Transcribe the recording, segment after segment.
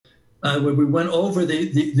where we went over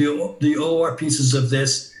the OR pieces of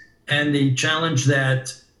this and the challenge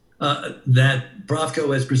that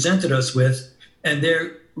Bravco has presented us with, and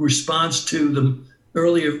their response to the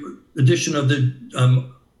earlier edition of the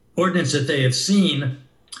ordinance that they have seen.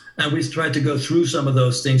 And we've tried to go through some of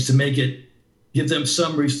those things to give them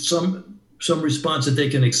some response that they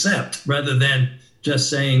can accept, rather than just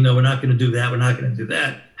saying, no, we're not going to do that, we're not going to do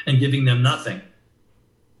that, and giving them nothing.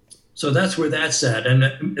 So that's where that's at.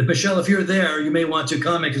 And Michelle, if you're there, you may want to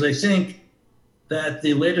comment, because I think that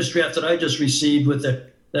the latest draft that I just received with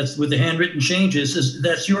the handwritten changes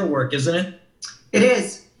that's your work, isn't it? It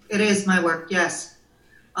is. It is my work. Yes.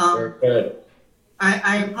 Very good.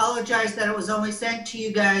 I apologize that it was only sent to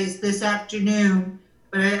you guys this afternoon,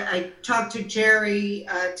 but I talked to Jerry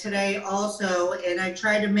today also, and I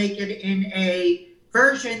tried to make it in a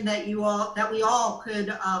version that we all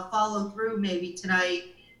could follow through maybe tonight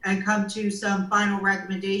and come to some final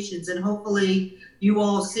recommendations. And hopefully you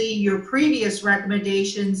all see your previous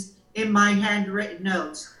recommendations in my handwritten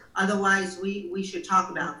notes. Otherwise, we should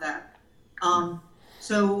talk about that.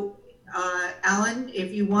 Alan,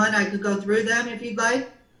 if you want, I could go through them if you'd like.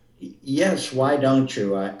 Yes, why don't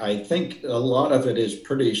you? I think a lot of it is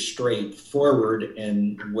pretty straightforward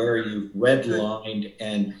in where you've redlined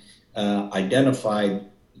and identified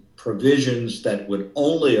provisions that would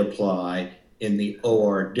only apply in the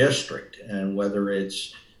OR district, and whether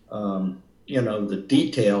it's, the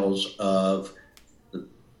details of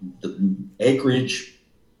the acreage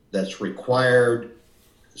that's required,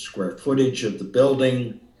 the square footage of the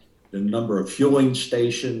building, the number of fueling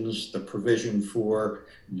stations, the provision for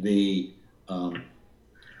the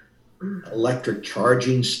electric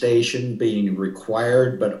charging station being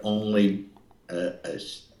required, but only a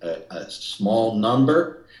small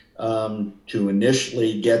number to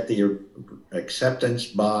initially get the acceptance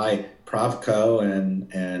by Pravco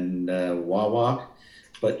and Wawa.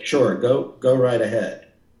 But sure, go right ahead.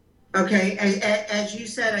 Okay, as you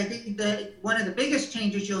said, I think that one of the biggest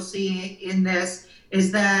changes you'll see in this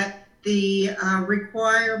is that the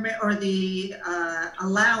requirement or the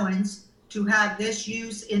allowance to have this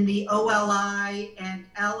use in the OLI and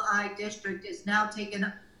LI district is now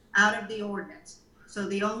taken out of the ordinance. So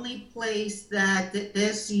the only place that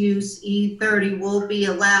this use E30 will be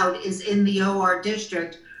allowed is in the OR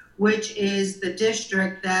district, which is the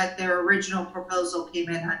district that their original proposal came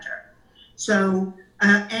in under. So,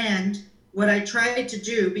 and what I tried to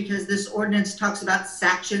do, because this ordinance talks about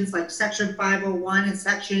sections like section 501 and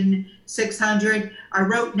section 600, I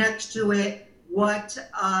wrote next to it what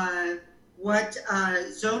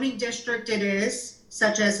zoning district it is,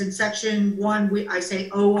 such as in section 1, I say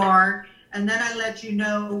OR, and then I let you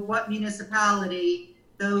know what municipality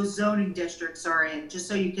those zoning districts are in, just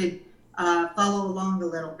so you could follow along a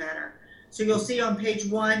little better. So you'll see on page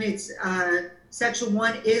 1, it's section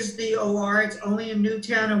 1 is the OR. It's only in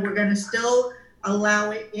Newtown, and we're going to still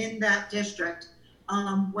allow it in that district.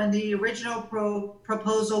 When the original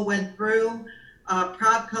proposal went through,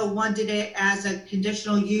 Pravco wanted it as a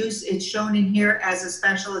conditional use. It's shown in here as a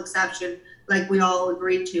special exception, like we all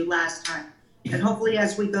agreed to last time. And hopefully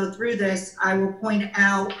as we go through this, I will point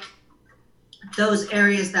out those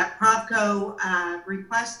areas that Pravco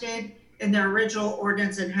requested in their original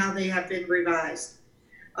ordinance and how they have been revised.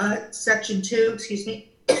 Section 2,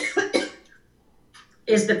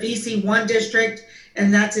 is the VC1 district,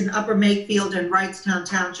 and that's in Upper Makefield and Wrightstown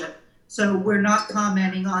Township. So we're not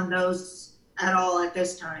commenting on those at all at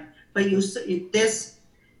this time. But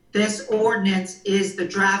this ordinance is the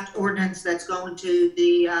draft ordinance that's going to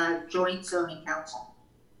the Joint Zoning Council.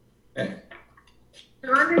 Okay.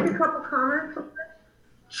 Can I make a couple comments on this?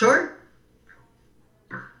 Sure.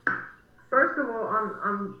 First of all,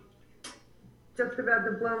 I'm just about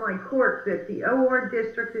to blow my cork that the OR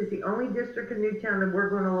district is the only district in Newtown that we're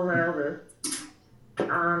going to allow this.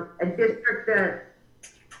 A district that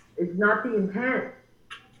is not the intent.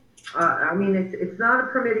 I mean, it's not a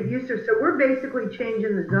permitted use, so we're basically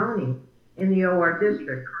changing the zoning in the OR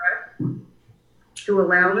district, correct? To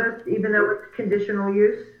allow this, even though it's conditional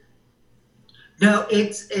use? No,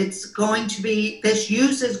 it's going to be, this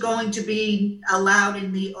use is going to be allowed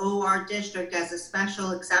in the OR district as a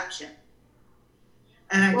special exception.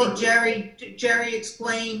 And I think Jerry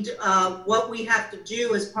explained what we have to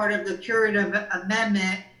do as part of the curative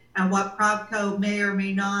amendment and what Pravco may or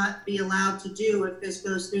may not be allowed to do if this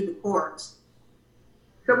goes through the courts.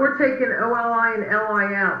 So we're taking OLI and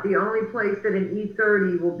LI out. The only place that an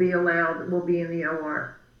E30 will be allowed will be in the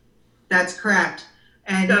OR. That's correct.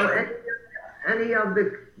 And so any of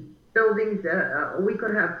the buildings, we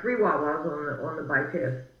could have 3 Wawas on the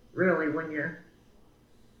bypass, really, when you...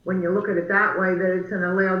 when you look at it that way, that it's an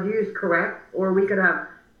allowed use, correct? Or we could have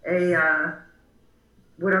a,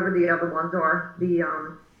 whatever the other ones are,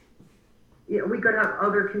 yeah, we could have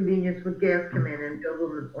other convenience with gas come in and build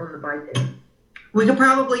on the bypass. We could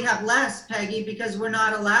probably have less, Peggy, because we're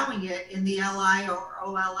not allowing it in the LI or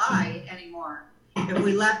OLI anymore. If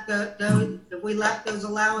we left those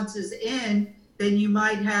allowances in, then you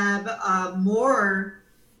might have more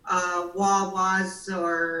Wawas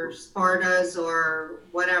or Spartas or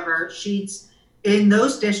whatever sheets in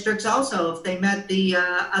those districts also, if they met the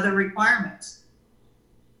other requirements.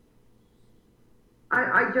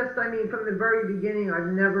 I mean, from the very beginning, I've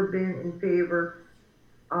never been in favor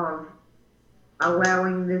of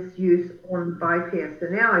allowing this use on the bypass.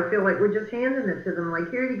 And now I feel like we're just handing it to them, like,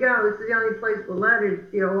 here you go, this is the only place we'll let it,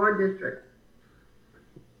 it's the OR district.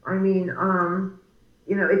 I mean,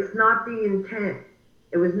 you know, it's not the intent.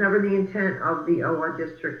 It was never the intent of the OR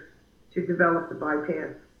district to develop the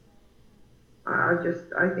bypass.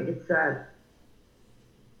 I think it's sad.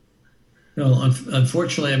 No,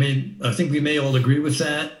 unfortunately, I mean, I think we may all agree with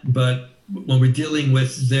that, but when we're dealing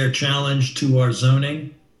with their challenge to our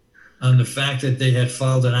zoning, on the fact that they had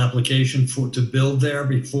filed an application to build there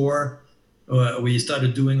before we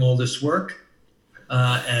started doing all this work,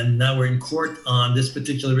 and now we're in court on this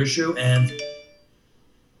particular issue, and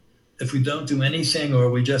if we don't do anything or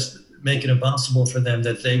we just make it impossible for them,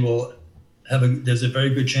 that they will there's a very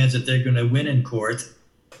good chance that they're going to win in court.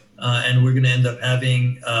 And we're going to end up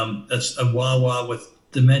having a Wawa with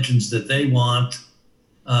dimensions that they want,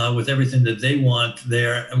 with everything that they want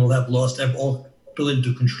there, and we'll have lost all ability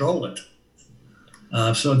to control it.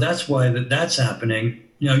 So that's why that's happening.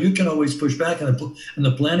 You know, you can always push back, and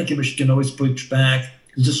the planning commission can always push back,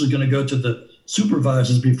 because this is going to go to the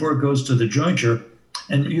supervisors before it goes to the jointure,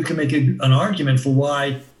 and you can make an argument for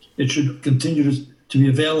why it should continue to be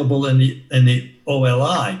available in the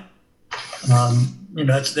OLI. You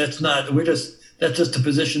know, that's just a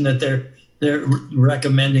position that they're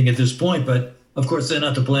recommending at this point. But of course, they're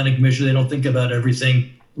not the planning commission. They don't think about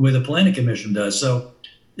everything the way the planning commission does. So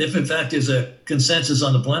if in fact there's a consensus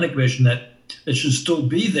on the planning commission that it should still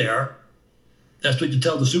be there, that's what you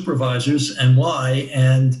tell the supervisors and why,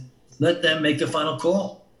 and let them make the final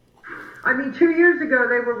call. I mean, 2 years ago,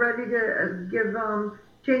 they were ready to give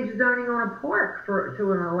change zoning on a park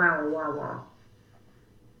to allow a Wawa.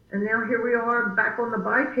 And now here we are back on the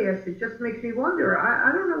bypass. It just makes me wonder.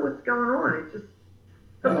 I don't know what's going on. It just,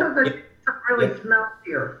 sometimes I think something really smells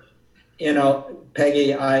here. You know,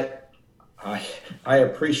 Peggy, I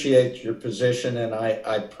appreciate your position, and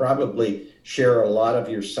I probably share a lot of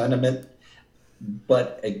your sentiment.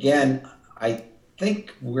 But again, I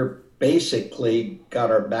think we're basically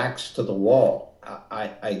got our backs to the wall.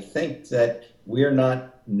 I think that we're not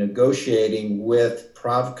negotiating with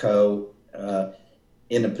Provco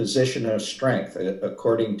in a position of strength,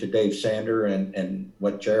 according to Dave Sander and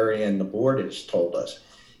what Jerry and the board has told us,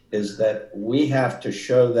 is that we have to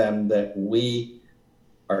show them that we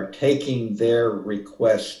are taking their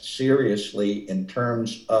request seriously in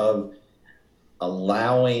terms of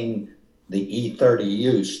allowing the E30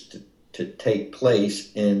 use to take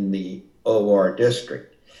place in the OR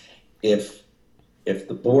district. If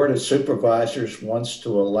the Board of Supervisors wants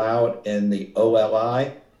to allow it in the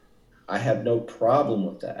OLI, I have no problem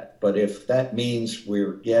with that. But if that means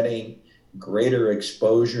we're getting greater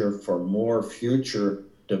exposure for more future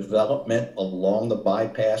development along the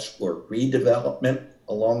bypass or redevelopment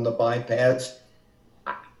along the bypass,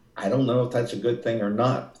 I don't know if that's a good thing or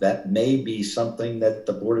not. That may be something that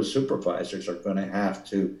the Board of Supervisors are going to have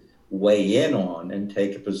to weigh in on and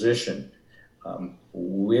take a position.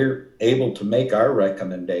 We're able to make our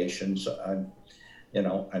recommendations.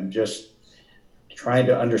 I'm just trying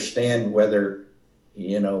to understand whether,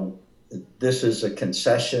 this is a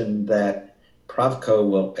concession that Provco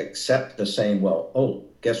will accept, the saying, well, oh,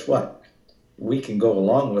 guess what? We can go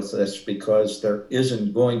along with this because there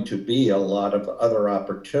isn't going to be a lot of other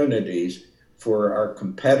opportunities for our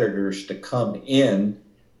competitors to come in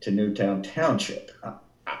to Newtown Township.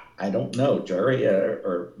 I don't know, Jerry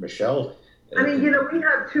or Michelle. I mean, we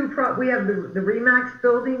have we have the Remax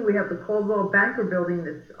building, we have the Coldwell Banker building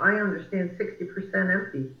that's, I understand, 60%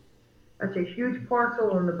 empty. That's a huge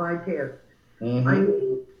parcel on the bypass. Mm-hmm. I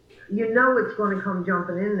mean, it's going to come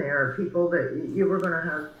jumping in there, people that you were going to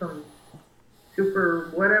have some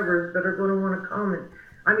super whatevers that are going to want to come. And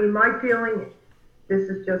I mean, my feeling,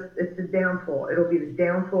 it's the downfall. It'll be the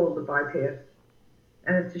downfall of the bypass.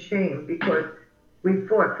 And it's a shame because we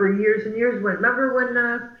fought for years and years. Remember when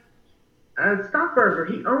Stockburger,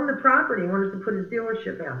 he owned the property, wanted to put his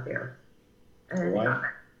dealership out there. And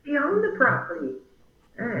he owned the property.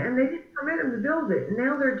 and they didn't permit them to build it. And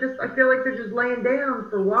now they're just, I feel like they're just laying down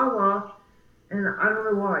for Wawa, and I don't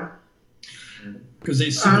know why. Because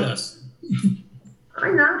they sued us. I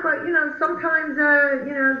know, but you know, sometimes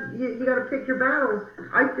you got to pick your battles.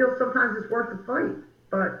 I feel sometimes it's worth the fight,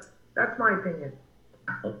 but that's my opinion.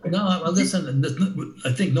 No, well, listen,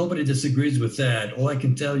 I think nobody disagrees with that. All I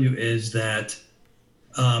can tell you is that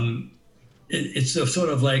it's a sort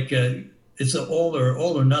of like it's an all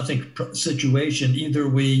or nothing situation. Either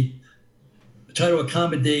we try to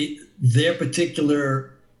accommodate their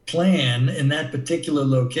particular plan in that particular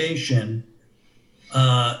location,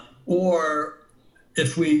 or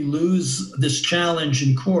if we lose this challenge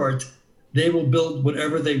in court, they will build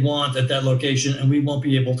whatever they want at that location, and we won't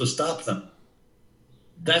be able to stop them.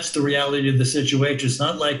 That's the reality of the situation. It's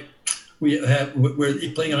not like we're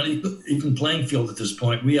playing on an even playing field at this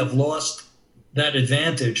point. We have lost that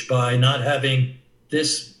advantage by not having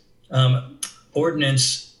this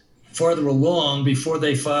ordinance farther along before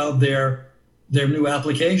they filed their new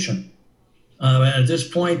application. And at this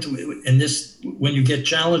point, when you get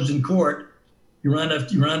challenged in court, you run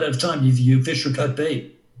out of time. You fish or cut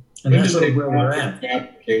bait, and that's sort of where we're at.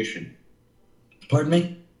 Application. Pardon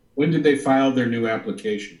me? When did they file their new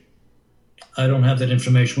application? I don't have that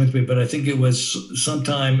information with me, but I think it was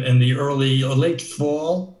sometime in the late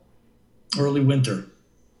fall, early winter.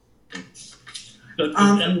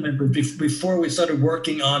 Before we started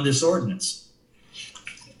working on this ordinance.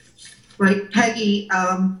 Right, Peggy,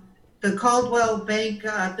 the Caldwell Bank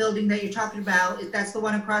building that you're talking about, that's the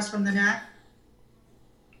one across from the NAC?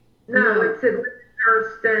 No, it's at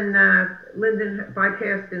Lindenhurst and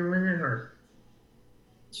bypassed in Lindenhurst.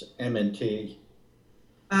 It's M&T.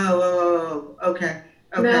 Oh, okay.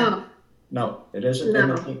 No, it isn't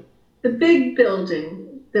No. M&T. The big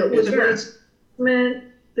building that was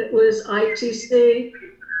that was ITC.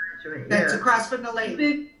 That's across from the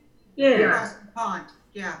lake. Across the pond,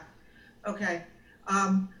 yeah. Okay.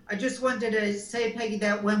 I just wanted to say, Peggy,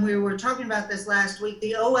 that when we were talking about this last week,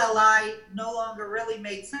 the OLI no longer really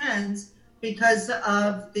made sense because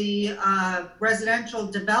of the residential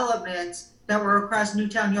developments that were across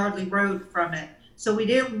Newtown Yardley Road from it. So we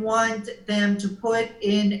didn't want them to put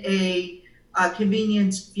in a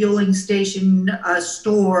convenience fueling station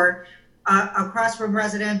store across from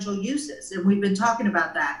residential uses. And we've been talking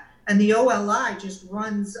about that. And the OLI just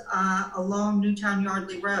runs along Newtown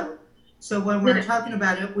Yardley Road. So when we were talking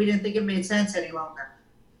about it, we didn't think it made sense any longer.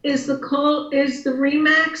 Is the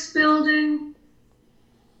Remax building,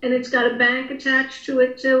 and it's got a bank attached to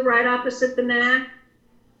it too, right opposite the NAC?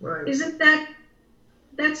 Right. Isn't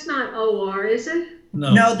that's not OR, is it?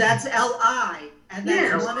 No, that's LI. And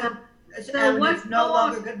that's Yeah. one of, So and what's it's no OR?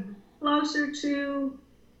 longer good. Closer to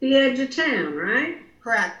the edge of town, right?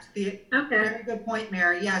 Correct. Okay. Very good point,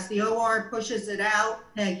 Mary. Yes, the OR pushes it out,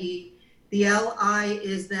 Peggy. The LI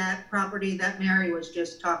is that property that Mary was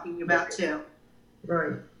just talking about too.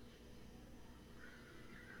 Right.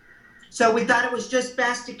 So we thought it was just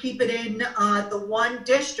best to keep it in the one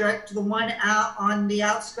district, the one out on the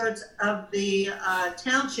outskirts of the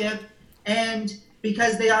township. And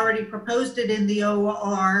because they already proposed it in the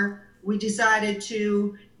OR, we decided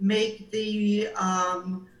to make the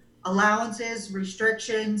allowances,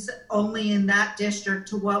 restrictions only in that district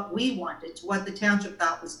to what we wanted, to what the township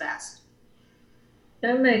thought was best.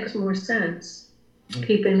 That makes more sense,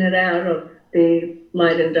 keeping it out of the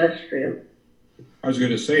light industrial. I was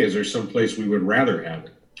going to say, is there some place we would rather have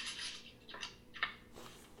it?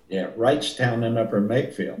 Yeah, Wrightstown and Upper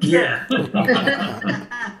Makefield. Yeah.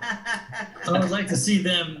 I would like to see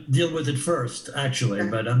them deal with it first, actually,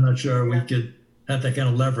 but I'm not sure we could have that kind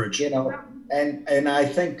of leverage. You know, and I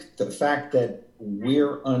think the fact that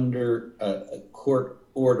we're under a court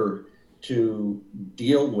order to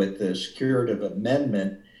deal with this curative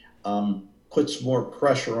amendment puts more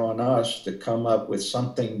pressure on us to come up with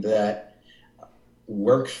something that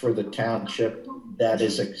works for the township, that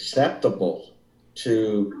is acceptable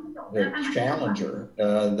to the challenger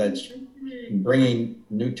that's bringing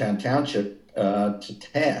Newtown Township to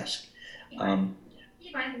task. And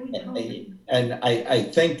I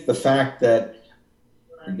think the fact that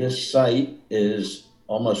this site is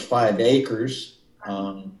almost 5 acres,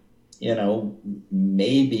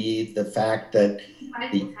 maybe the fact that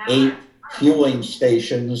the 8 fueling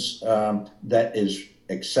stations that is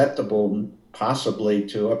acceptable possibly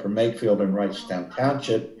to Upper Makefield and Wrightstown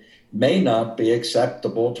Township may not be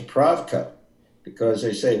acceptable to Provco, because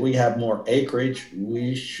they say we have more acreage,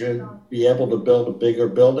 we should be able to build a bigger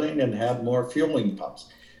building and have more fueling pumps.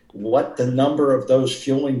 What the number of those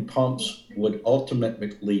fueling pumps would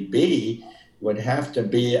ultimately be would have to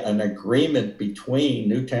be an agreement between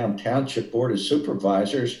Newtown Township Board of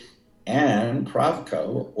Supervisors and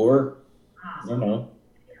Provco, or, you know,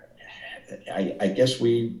 I guess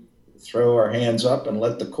we throw our hands up and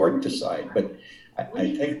let the court decide. But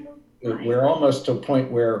I think we're almost to a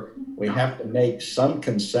point where we have to make some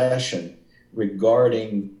concession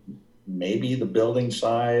regarding maybe the building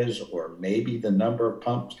size or maybe the number of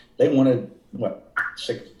pumps. They wanted, what,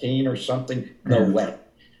 16 or something? No way.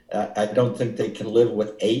 I don't think they can live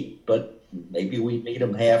with 8, but maybe we meet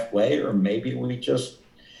them halfway, or maybe we just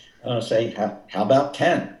say, how about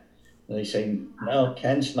 10? And they say, no,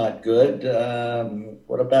 10's not good.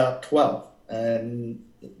 What about 12? And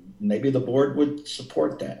maybe the board would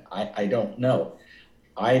support that. I don't know.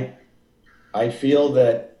 I feel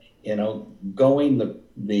that, you know, going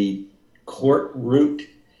the court route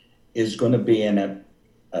is going to be an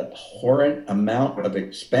abhorrent amount of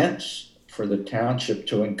expense for the township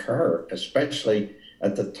to incur, especially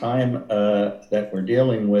at the time that we're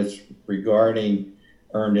dealing with regarding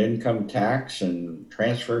earned income tax and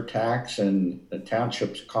transfer tax, and the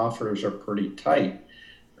township's coffers are pretty tight.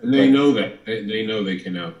 And they know that. They know they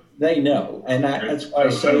cannot. They know, and that's why I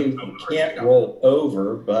say we can't roll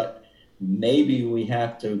over, but maybe we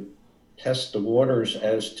have to test the waters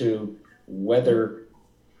as to whether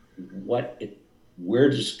what we're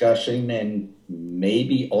discussing and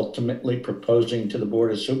maybe ultimately proposing to the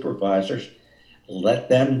Board of Supervisors, let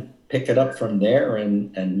them pick it up from there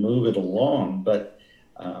and move it along. But,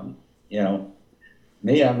 you know,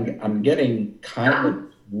 me, I'm getting kind of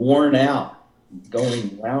worn out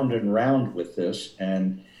going round and round with this.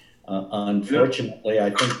 And unfortunately,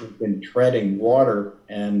 I think we've been treading water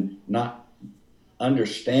and not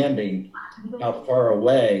understanding how far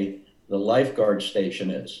away the lifeguard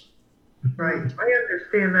station is. Right, I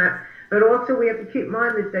understand that, but also we have to keep in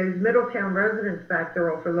mind that those Middletown residents back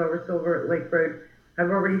there off of Lower Silver at Lake Road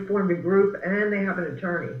have already formed a group, and they have an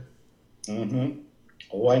attorney. Mm-hmm.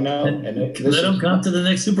 Oh, I know. And let them come to the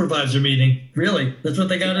next supervisor meeting. Really, that's what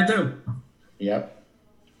they got to do. Yep.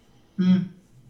 Hmm.